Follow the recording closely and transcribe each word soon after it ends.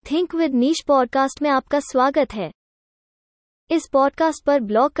Think with niche podcast में आपका स्वागत है। इस पॉडकास्ट पर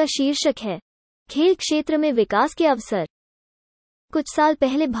ब्लॉग का शीर्षक है खेल क्षेत्र में विकास के अवसर। कुछ साल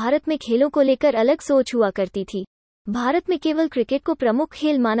पहले भारत में खेलों को लेकर अलग सोच हुआ करती थी। भारत में केवल क्रिकेट को प्रमुख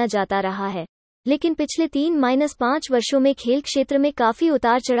खेल माना जाता रहा है, लेकिन पिछले 3-5 वर्षों में खेल क्षेत्र में काफी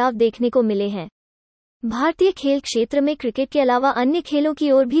उतार चढ़ाव देखने को मिले हैं। भारतीय खेल क्षेत्र में क्रिकेट के अलावा अन्य खेलों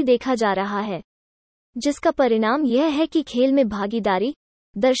की ओर भी देखा जा रहा है, जिसका परिणाम यह है कि खेल में भागीदारी,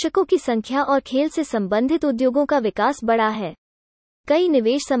 दर्शकों की संख्या और खेल से संबंधित उद्योगों का विकास बढ़ा है। कई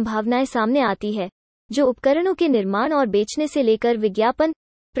निवेश संभावनाएं सामने आती है, जो उपकरणों के निर्माण और बेचने से लेकर विज्ञापन,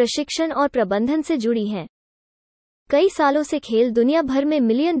 प्रशिक्षण और प्रबंधन से जुड़ी हैं। कई सालों से खेल दुनिया भर में $1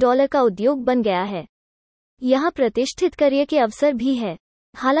 मिलियन का उद्योग बन गया है। यहाँ प्रतिष्ठित करियर के अवसर भी है।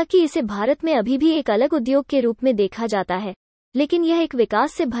 हालांकि इसे भारत में अभी भी एक अलग उद्योग के रूप में देखा जाता है, लेकिन यह एक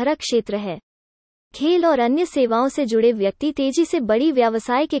विकास से भरा क्षेत्र है। खेल और अन्य सेवाओं से जुड़े व्यक्ति तेजी से बड़ी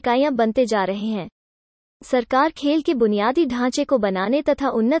व्यावसायिक इकाइयां बनते जा रहे हैं। सरकार खेल के बुनियादी ढांचे को बनाने तथा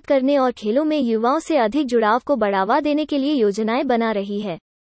उन्नत करने और खेलों में युवाओं से अधिक जुड़ाव को बढ़ावा देने के लिए योजनाएं बना रही है।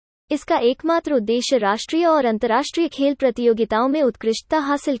 इसका एकमात्र उद्देश्य राष्ट्रीय और अंतर्राष्ट्रीय खेल प्रतियोगिताओं में उत्कृष्टता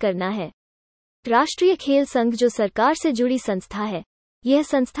हासिल करना है। राष्ट्रीय खेल संघ जो सरकार से जुड़ी संस्था है, यह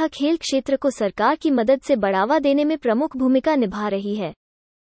संस्था खेल क्षेत्र को सरकार की मदद से बढ़ावा देने में प्रमुख भूमिका निभा रही है।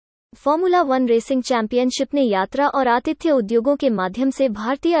 फॉर्मूला 1 रेसिंग चैंपियनशिप ने यात्रा और आतिथ्य उद्योगों के माध्यम से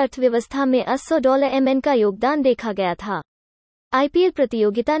भारतीय अर्थव्यवस्था में $800 का योगदान देखा गया था। आईपीएल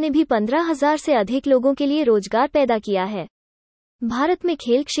प्रतियोगिता ने भी 15,000 से अधिक लोगों के लिए रोजगार पैदा किया है। भारत में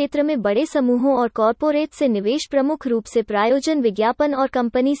खेल क्षेत्र में बड़े समूहों और कॉरपोरेट से निवेश प्रमुख रूप से प्रायोजन, विज्ञापन और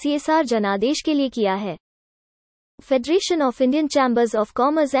कंपनी सीएसआर जनादेश के लिए किया है। Federation of Indian chambers of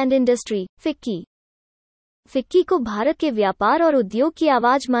commerce and industry FICCI को भारत के व्यापार और उद्योग की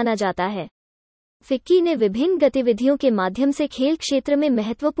आवाज माना जाता है। फिक्की ने विभिन्न गतिविधियों के माध्यम से खेल क्षेत्र में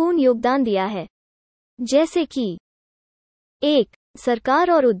महत्वपूर्ण योगदान दिया है, जैसे कि 1.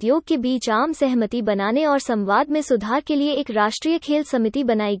 सरकार और उद्योग के बीच आम सहमति बनाने और संवाद में सुधार के लिए एक राष्ट्रीय खेल समिति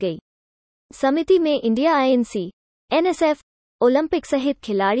बनाई गई। समिति में इंडिया आईएनसी, एनएसएफ, ओलंपिक सहित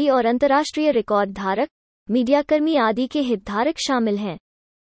खिलाड़ी और अंतर्राष्ट्रीय रिकॉर्ड धारक, मीडियाकर्मी आदि के हितधारक शामिल हैं।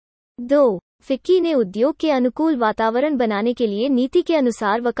 2. फिक्की ने उद्योग के अनुकूल वातावरण बनाने के लिए नीति के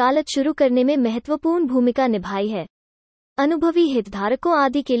अनुसार वकालत शुरू करने में महत्वपूर्ण भूमिका निभाई है। अनुभवी हितधारकों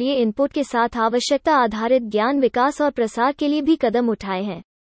आदि के लिए इनपुट के साथ आवश्यकता आधारित ज्ञान विकास और प्रसार के लिए भी कदम उठाए हैं।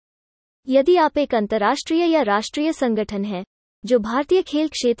 यदि आप एक अंतर्राष्ट्रीय या राष्ट्रीय संगठन हैं, जो भारतीय खेल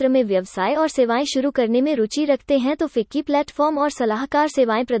क्षेत्र में व्यवसाय और सेवाएं शुरू करने में रुचि रखते हैं, तो फिक्की प्लेटफॉर्म और सलाहकार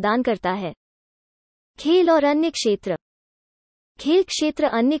सेवाएं प्रदान करता है। खेल और अन्य क्षेत्र। खेल क्षेत्र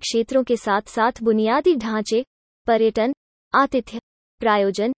अन्य क्षेत्रों के साथ साथ बुनियादी ढांचे, पर्यटन, आतिथ्य,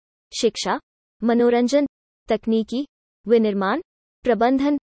 प्रायोजन, शिक्षा, मनोरंजन, तकनीकी, विनिर्माण,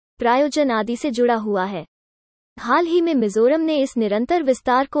 प्रबंधन, प्रायोजन आदि से जुड़ा हुआ है। हाल ही में मिजोरम ने इस निरंतर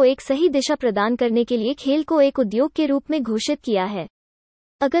विस्तार को एक सही दिशा प्रदान करने के लिए खेल को एक उद्योग के रूप में घोषित किया है।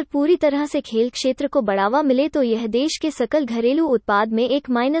 अगर पूरी तरह से खेल क्षेत्र को बढ़ावा मिले तो यह देश के सकल घरेलू उत्पाद में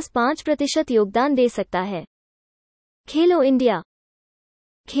 1-5% योगदान दे सकता है।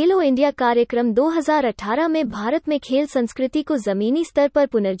 खेलो इंडिया कार्यक्रम 2018 में भारत में खेल संस्कृति को जमीनी स्तर पर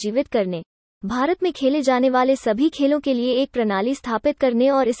पुनर्जीवित करने, भारत में खेले जाने वाले सभी खेलों के लिए एक प्रणाली स्थापित करने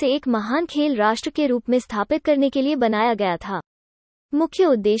और इसे एक महान खेल राष्ट्र के रूप में स्थापित करने के लिए बनाया गया था। मुख्य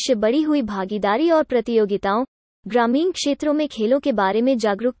उद्देश्य बढ़ी हुई भागीदारी और प्रतियोगिताओं, ग्रामीण क्षेत्रों में खेलों के बारे में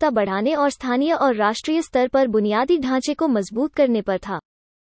जागरूकता बढ़ाने और स्थानीय और राष्ट्रीय स्तर पर बुनियादी ढांचे को मजबूत करने पर था।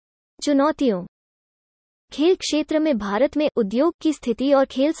 चुनौतियों। खेल क्षेत्र में भारत में उद्योग की स्थिति और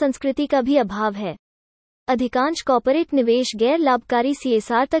खेल संस्कृति का भी अभाव है। अधिकांश कॉर्पोरेट निवेश गैर लाभकारी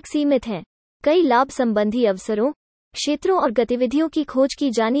सीएसआर तक सीमित हैं। कई लाभ संबंधी अवसरों, क्षेत्रों और गतिविधियों की खोज की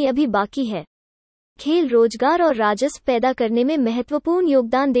जानी अभी बाकी है। खेल रोजगार और राजस्व पैदा करने में महत्वपूर्ण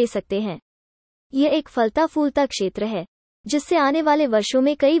योगदान दे सकते हैं। यह एक फलता फूलता क्षेत्र है, जिससे आने वाले वर्षों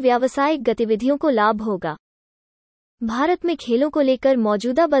में कई व्यावसायिक गतिविधियों को लाभ होगा। भारत में खेलों को लेकर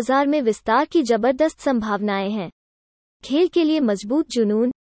मौजूदा बाजार में विस्तार की जबरदस्त संभावनाएं हैं। खेल के लिए मजबूत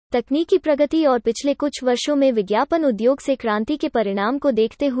जुनून, तकनीकी प्रगति और पिछले कुछ वर्षों में विज्ञापन उद्योग से क्रांति के परिणाम को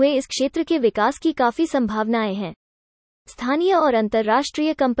देखते हुए इस क्षेत्र के विकास की काफी संभावनाएं हैं। स्थानीय और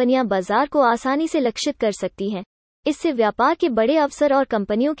अंतर्राष्ट्रीय कंपनियां बाजार को आसानी से लक्षित कर सकती हैं। इससे व्यापार के बड़े अवसर और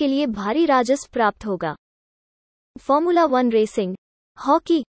कंपनियों के लिए भारी राजस्व प्राप्त होगा। फॉर्मूला 1 रेसिंग,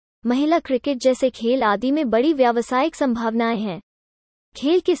 हॉकी, महिला क्रिकेट जैसे खेल आदि में बड़ी व्यावसायिक संभावनाएं हैं।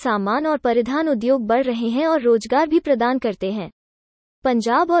 खेल के सामान और परिधान उद्योग बढ़ रहे हैं और रोजगार भी प्रदान करते हैं।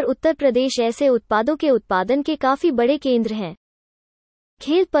 पंजाब और उत्तर प्रदेश ऐसे उत्पादों के उत्पादन के काफी बड़े केंद्र हैं।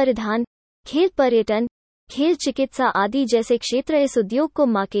 खेल परिधान, खेल पर्यटन, खेल, चिकित्सा आदि जैसे क्षेत्र इस उद्योग को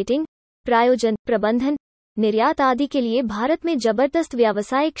मार्केटिंग, प्रायोजन, प्रबंधन, निर्यात आदि के लिए भारत में जबरदस्त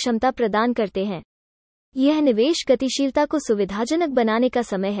व्यावसायिक क्षमता प्रदान करते हैं। यह निवेश गतिशीलता को सुविधाजनक बनाने का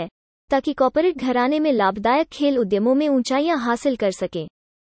समय है, ताकि कॉर्पोरेट घराने में लाभदायक खेल उद्यमों में ऊंचाइयां हासिल कर सकें।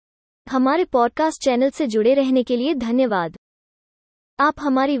 हमारे पॉडकास्ट चैनल से जुड़े रहने के लिए धन्यवाद। आप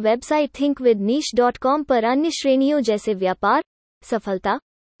हमारी वेबसाइट thinkwithniche.com पर अन्य श्रेणियों जैसे व्यापार, सफलता,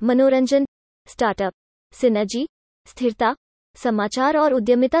 मनोरंजन, स्टार्टअप, सिनर्जी, स्थिरता, समाचार और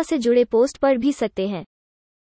उद्यमिता से जुड़े पोस्ट पढ़ भी सकते हैं।